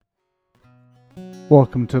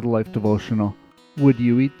Welcome to the Life Devotional. Would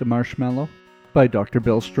you eat the marshmallow? By Dr.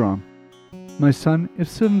 Bill Strom. My son, if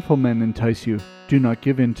sinful men entice you, do not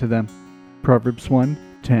give in to them. Proverbs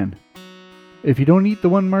 1:10. If you don't eat the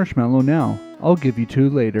one marshmallow now, I'll give you two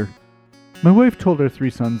later. My wife told our three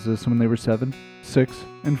sons this when they were 7, 6,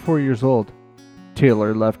 and 4 years old.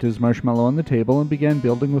 Taylor left his marshmallow on the table and began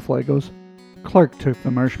building with Legos. Clark took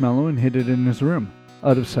the marshmallow and hid it in his room.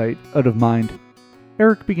 Out of sight, out of mind.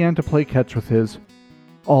 Eric began to play catch with his.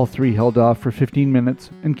 All three held off for 15 minutes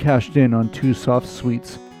and cashed in on 2 soft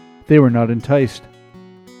sweets. They were not enticed.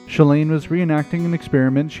 Shalane was reenacting an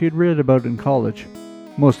experiment she had read about in college.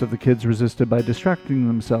 Most of the kids resisted by distracting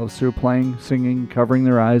themselves through playing, singing, covering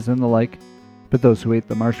their eyes, and the like, but those who ate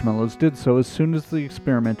the marshmallows did so as soon as the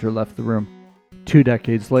experimenter left the room. 2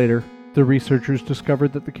 decades later, the researchers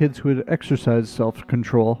discovered that the kids who had exercised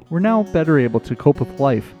self-control were now better able to cope with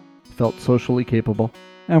life, felt socially capable,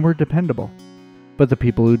 and were dependable. But the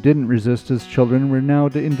people who didn't resist as children were now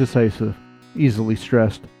indecisive, easily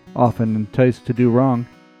stressed, often enticed to do wrong,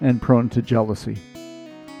 and prone to jealousy.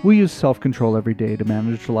 We use self-control every day to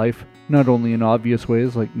manage life, not only in obvious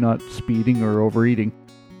ways like not speeding or overeating,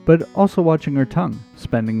 but also watching our tongue,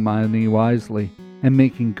 spending money wisely, and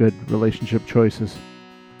making good relationship choices.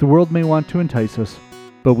 The world may want to entice us,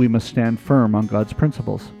 but we must stand firm on God's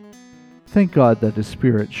principles. Thank God that His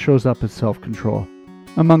Spirit shows up as self-control,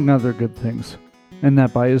 among other good things, and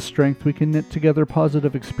that by His strength we can knit together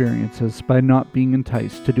positive experiences by not being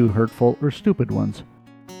enticed to do hurtful or stupid ones.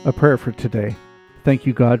 A prayer for today. Thank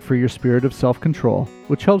you, God, for your spirit of self-control,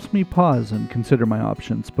 which helps me pause and consider my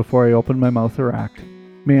options before I open my mouth or act.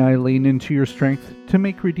 May I lean into your strength to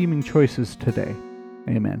make redeeming choices today.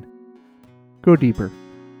 Amen. Go deeper.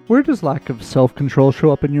 Where does lack of self-control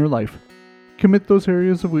show up in your life? Commit those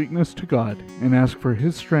areas of weakness to God and ask for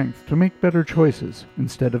His strength to make better choices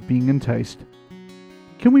instead of being enticed.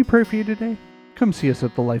 Can we pray for you today? Come see us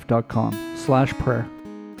at thelife.com/prayer.